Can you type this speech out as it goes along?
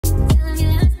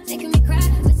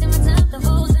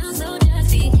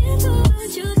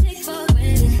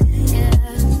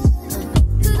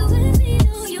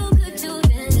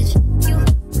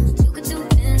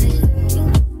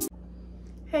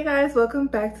welcome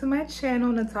back to my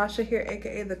channel. Natasha here,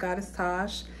 aka the goddess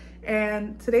Tash,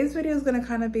 and today's video is gonna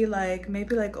kind of be like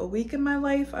maybe like a week in my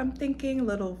life. I'm thinking a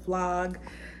little vlog,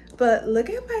 but look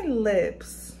at my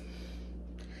lips.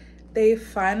 They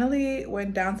finally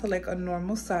went down to like a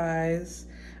normal size.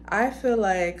 I feel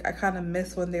like I kind of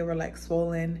miss when they were like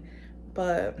swollen,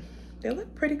 but they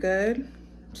look pretty good.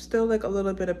 Still like a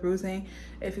little bit of bruising.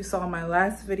 If you saw my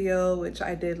last video, which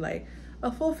I did like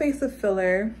a full face of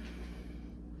filler,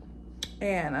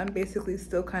 and I'm basically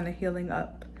still kind of healing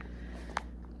up.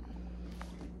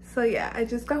 So yeah, I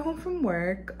just got home from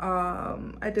work.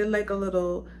 I did like a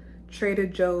little Trader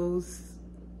Joe's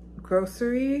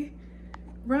grocery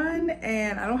run,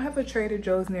 and I don't have a Trader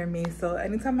Joe's near me, so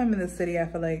anytime I'm in the city I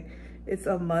feel like it's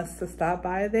a must to stop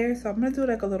by there. So I'm gonna do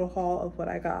like a little haul of what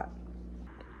I got.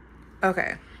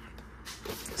 Okay,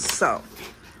 so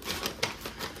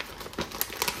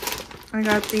I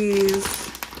got these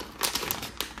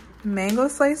mango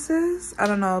slices. I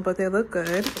don't know, but they look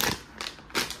good.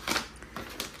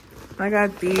 I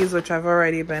got these, which I've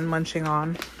already been munching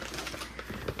on.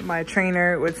 My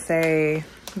trainer would say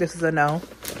this is a no.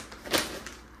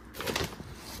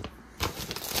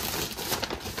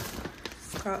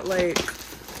 It's got like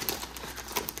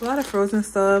a lot of frozen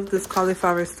stuff. This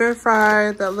cauliflower stir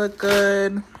fry that look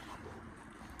good.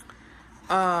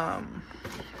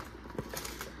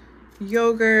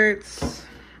 Yogurts.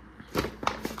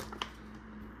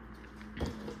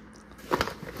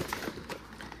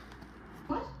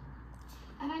 What?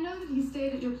 And I know that he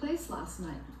stayed at your place last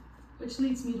night, which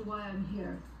leads me to why I'm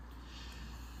here.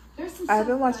 I've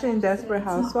been watching Desperate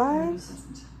Housewives,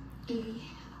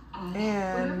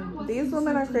 and these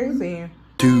women are crazy.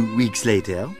 2 weeks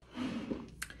later.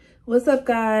 What's up,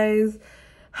 guys?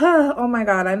 Oh my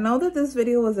god, I know that this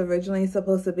video was originally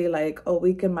supposed to be like a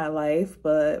week in my life,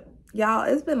 but y'all,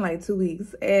 it's been like 2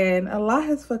 weeks and a lot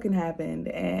has fucking happened,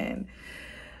 and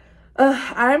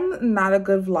I'm not a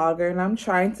good vlogger, and I'm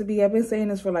trying to be. I've been saying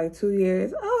this for like 2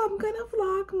 years. Oh, I'm gonna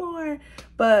vlog more.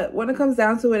 But when it comes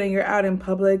down to it and you're out in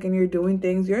public and you're doing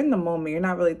things, you're in the moment. You're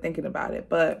not really thinking about it.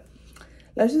 But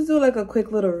let's just do like a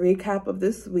quick little recap of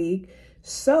this week.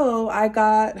 So I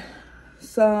got a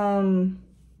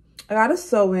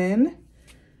sew-in.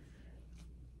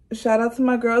 Shout out to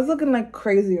my girl. It's looking like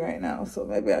crazy right now, so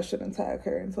maybe I shouldn't tag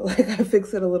her until like I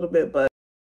fix it a little bit. But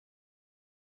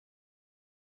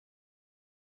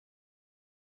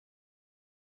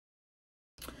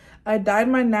I dyed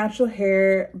my natural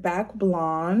hair back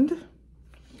blonde,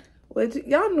 which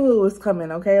y'all knew it was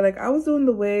coming, okay? Like, I was doing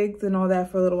the wigs and all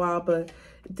that for a little while, but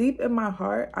deep in my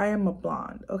heart, I am a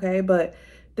blonde, okay? But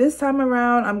this time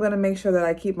around, I'm gonna make sure that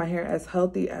I keep my hair as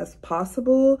healthy as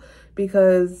possible,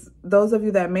 because those of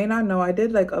you that may not know, I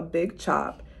did like a big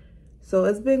chop. So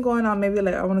it's been going on maybe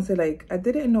like, I wanna say like, I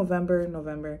did it in November,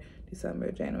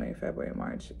 December, January, February,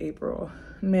 March, April,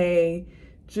 May,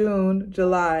 June,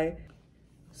 July.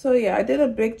 So yeah, I did a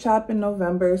big chop in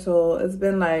November, so it's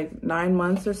been like 9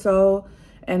 months or so,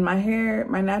 and my hair,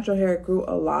 my natural hair grew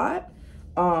a lot,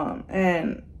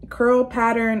 and curl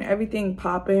pattern, everything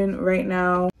popping right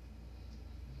now.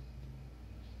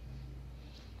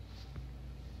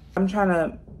 I'm trying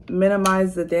to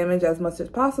minimize the damage as much as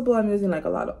possible. I'm using like a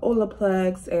lot of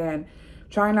Olaplex and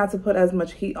trying not to put as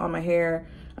much heat on my hair.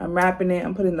 I'm wrapping it,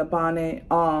 I'm putting the bonnet.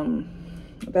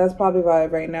 That's probably why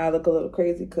right now I look a little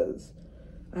crazy, because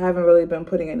I haven't really been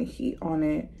putting any heat on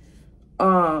it.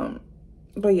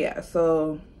 But yeah,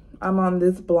 so I'm on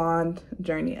this blonde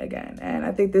journey again, and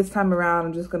I think this time around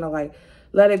I'm just gonna like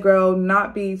let it grow,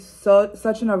 not be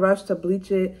such in a rush to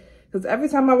bleach it, because every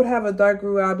time I would have a dark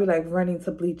root, I'll be like running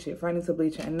to bleach it,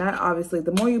 and that obviously,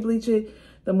 the more you bleach it,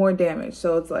 the more damage.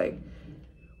 So it's like,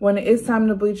 when it is time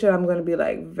to bleach it, I'm gonna be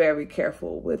like very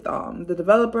careful with the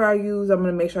developer I use. I'm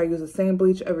gonna make sure I use the same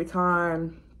bleach every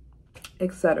time,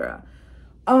 etc.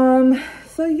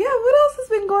 So yeah, what else has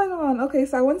been going on? Okay,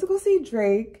 so I went to go see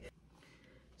Drake.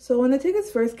 So when the tickets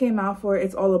first came out for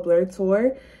It's All a Blur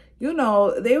tour, you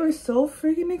know, they were so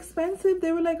freaking expensive.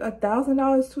 They were like $1,000,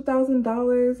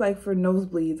 $2,000, like for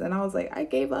nosebleeds. And I was like, I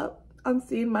gave up on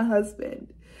seeing my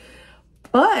husband.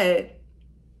 But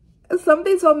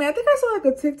somebody told me, I think I saw like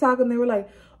a TikTok, and they were like,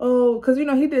 oh, because you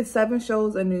know, he did 7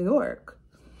 shows in New York.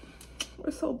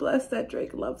 We're so blessed that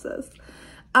Drake loves us.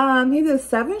 He did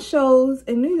 7 shows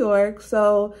in New York.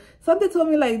 So something told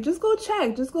me like, just go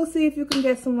check, just go see if you can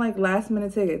get some like last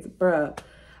minute tickets. Bruh,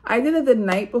 I did it the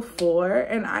night before,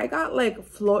 and I got like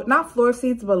not floor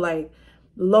seats, but like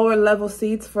lower level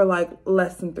seats for like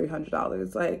less than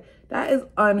 $300. Like, that is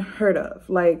unheard of.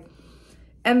 Like,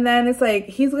 and then it's like,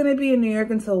 he's gonna be in New York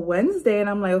until Wednesday, and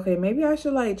I'm like, okay, maybe I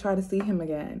should like try to see him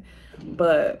again.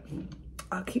 But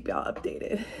I'll keep y'all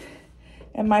updated.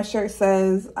 And my shirt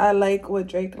says, I like what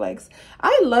Drake likes.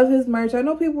 I love his merch. I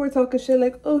know people were talking shit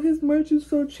like, oh, his merch is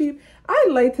so cheap. I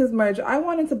liked his merch. I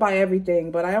wanted to buy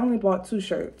everything, but I only bought 2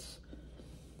 shirts.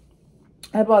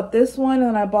 I bought this one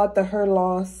and I bought the Her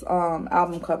Loss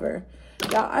album cover.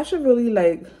 Y'all, I should really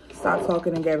like stop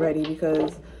talking and get ready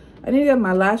because I need to get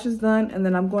my lashes done and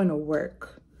then I'm going to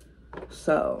work.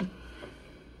 So,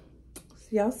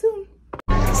 see y'all soon.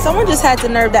 Someone just had the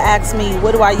nerve to ask me,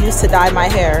 what do I use to dye my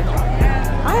hair?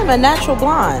 I am a natural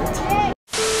blonde.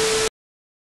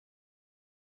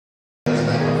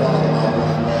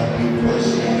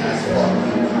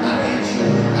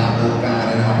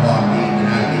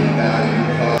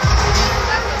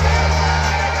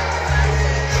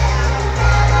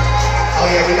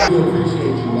 I do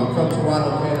appreciate you. I'm from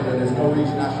Toronto, Canada. There's no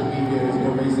reason I should be here. There's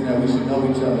no reason that we should know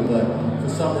each other. But for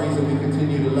some reason, we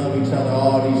continue to love each other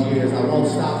all these years. I won't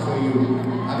stop for you.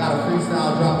 I got a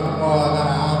freestyle dropping tomorrow. I got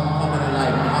an album coming in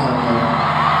like, I don't know,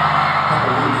 a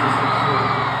couple weeks or something.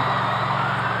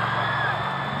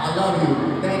 I love you.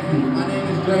 Thank you. My name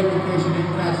is Drake, in case you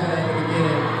didn't catch that at the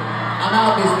beginning. I'm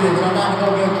out this bitch. I'm about to go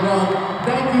get drunk.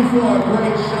 Thank you for a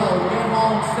great show. Get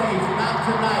home safe. Not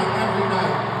tonight, every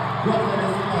night. Brooklyn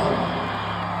is love.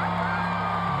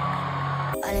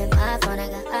 All in my phone, I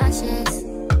got options.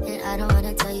 And I don't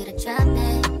wanna tell you to drop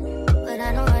it, but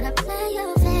I don't wanna play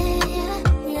your fair.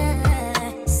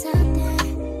 Yeah,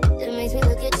 something that makes me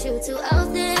look at you too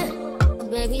often.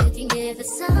 Baby, you can give it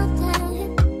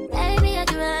something. Baby, I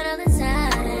do it all the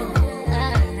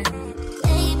time.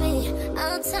 Baby,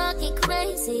 I'm talking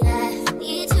crazy. I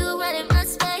need you right in my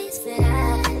space, but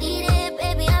I need it,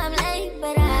 baby. I'm late,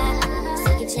 but I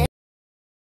still can check.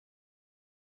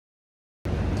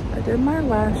 I did my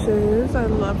lashes. I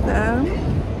love them.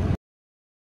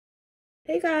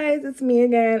 Hey guys, it's me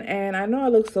again, and I know I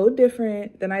look so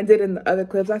different than I did in the other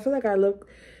clips. I feel like I look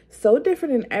so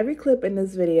different in every clip in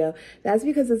this video. That's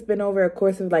because it's been over a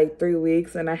course of like 3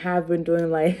 weeks, and I have been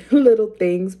doing like little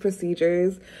things,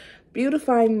 procedures,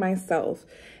 beautifying myself.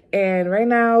 And right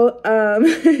now,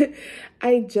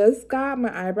 I just got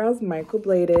my eyebrows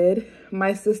microbladed.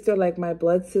 My sister, like my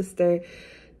blood sister,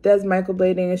 does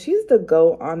microblading, and she's the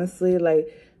GOAT, honestly. Like,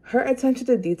 her attention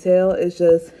to detail is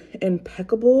just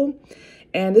impeccable.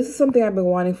 And this is something I've been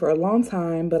wanting for a long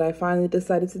time, but I finally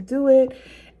decided to do it.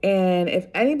 And if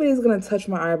anybody's gonna touch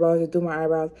my eyebrows or do my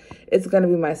eyebrows, it's gonna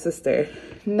be my sister.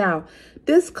 Now,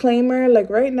 disclaimer, like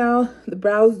right now, the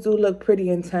brows do look pretty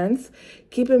intense.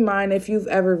 Keep in mind, if you've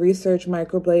ever researched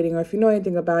microblading or if you know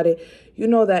anything about it, you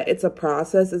know that it's a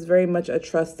process. It's very much a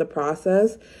trust the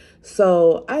process.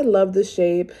 So I love the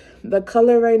shape. The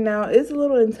color right now is a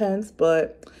little intense,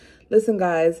 but listen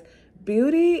guys,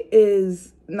 beauty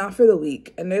is not for the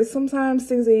weak. And there's sometimes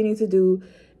things that you need to do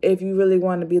if you really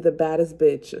want to be the baddest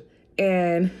bitch.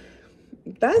 And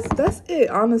that's it,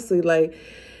 honestly. Like,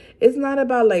 it's not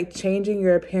about like changing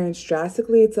your appearance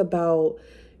drastically. It's about,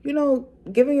 you know,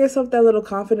 giving yourself that little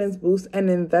confidence boost and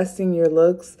investing your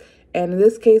looks. And in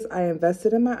this case, I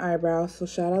invested in my eyebrows. So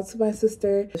shout out to my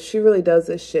sister. She really does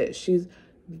this shit. She's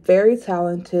very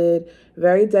talented,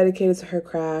 very dedicated to her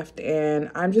craft. And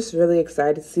I'm just really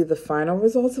excited to see the final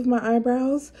results of my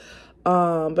eyebrows.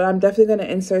 But I'm definitely going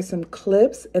to insert some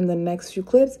clips in the next few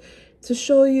clips to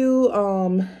show you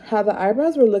how the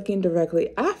eyebrows were looking directly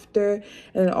after,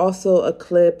 and also a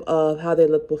clip of how they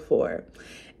looked before.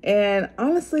 And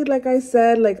honestly, like I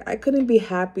said, like I couldn't be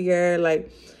happier.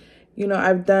 Like, you know,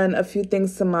 I've done a few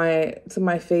things to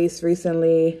my face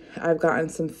recently. I've gotten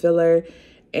some filler,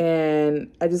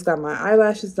 and I just got my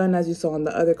eyelashes done, as you saw in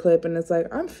the other clip. And it's like,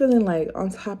 I'm feeling like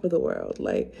on top of the world.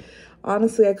 Like,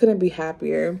 honestly, I couldn't be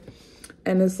happier.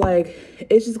 And it's like,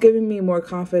 it's just giving me more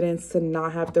confidence to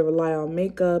not have to rely on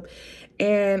makeup.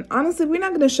 And honestly, we're not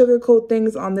going to sugarcoat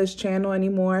things on this channel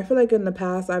anymore. I feel like in the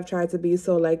past, I've tried to be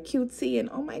so like cutesy and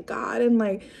oh my God. And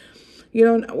like, you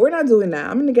know, we're not doing that.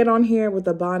 I'm going to get on here with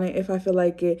a bonnet if I feel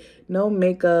like it. No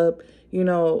makeup, you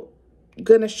know,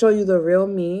 going to show you the real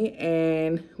me.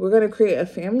 And we're going to create a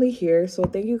family here. So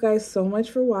thank you guys so much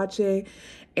for watching.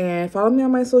 And follow me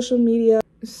on my social media.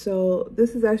 So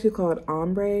this is actually called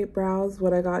Ombré brows,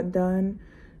 what I got done.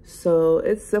 So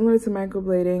it's similar to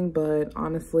microblading, but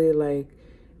honestly, like,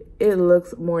 it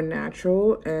looks more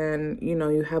natural, and you know,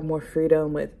 you have more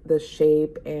freedom with the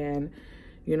shape, and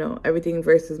you know, everything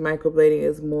versus microblading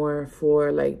is more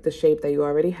for like the shape that you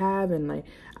already have. And like,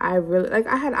 I really, like,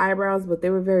 I had eyebrows, but they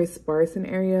were very sparse in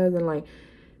areas, and like,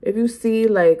 if you see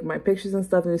like my pictures and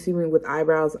stuff and you see me with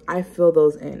eyebrows, I fill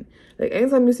those in. Like,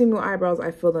 anytime you see me with eyebrows, I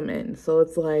fill them in. So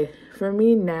it's like, for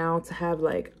me now to have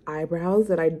like eyebrows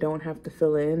that I don't have to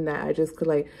fill in, that I just could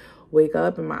like wake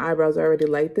up and my eyebrows are already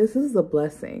like this is a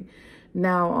blessing.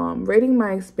 Now, rating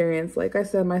my experience, like I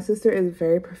said, my sister is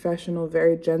very professional,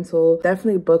 very gentle.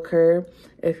 Definitely book her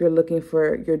if you're looking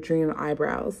for your dream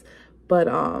eyebrows. But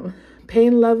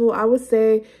pain level, I would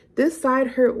say this side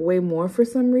hurt way more for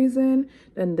some reason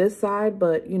than this side,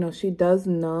 but you know, she does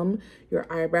numb your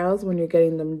eyebrows when you're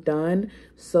getting them done,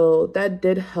 so that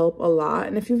did help a lot.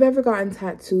 And if you've ever gotten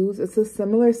tattoos, it's a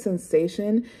similar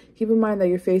sensation. Keep in mind that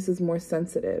your face is more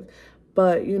sensitive,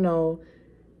 but you know,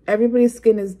 everybody's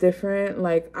skin is different.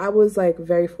 Like I was like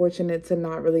very fortunate to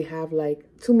not really have like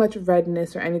too much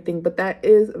redness or anything, but that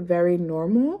is very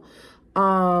normal.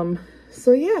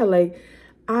 So yeah, like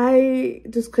I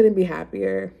just couldn't be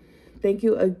happier. Thank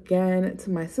you again to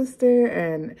my sister,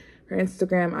 and her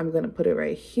Instagram, I'm gonna put it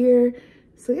right here.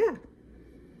 So yeah.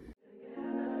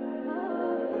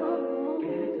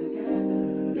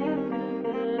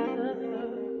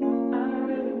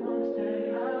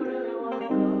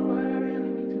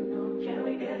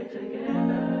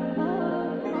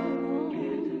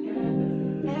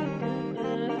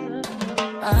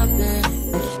 I've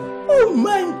been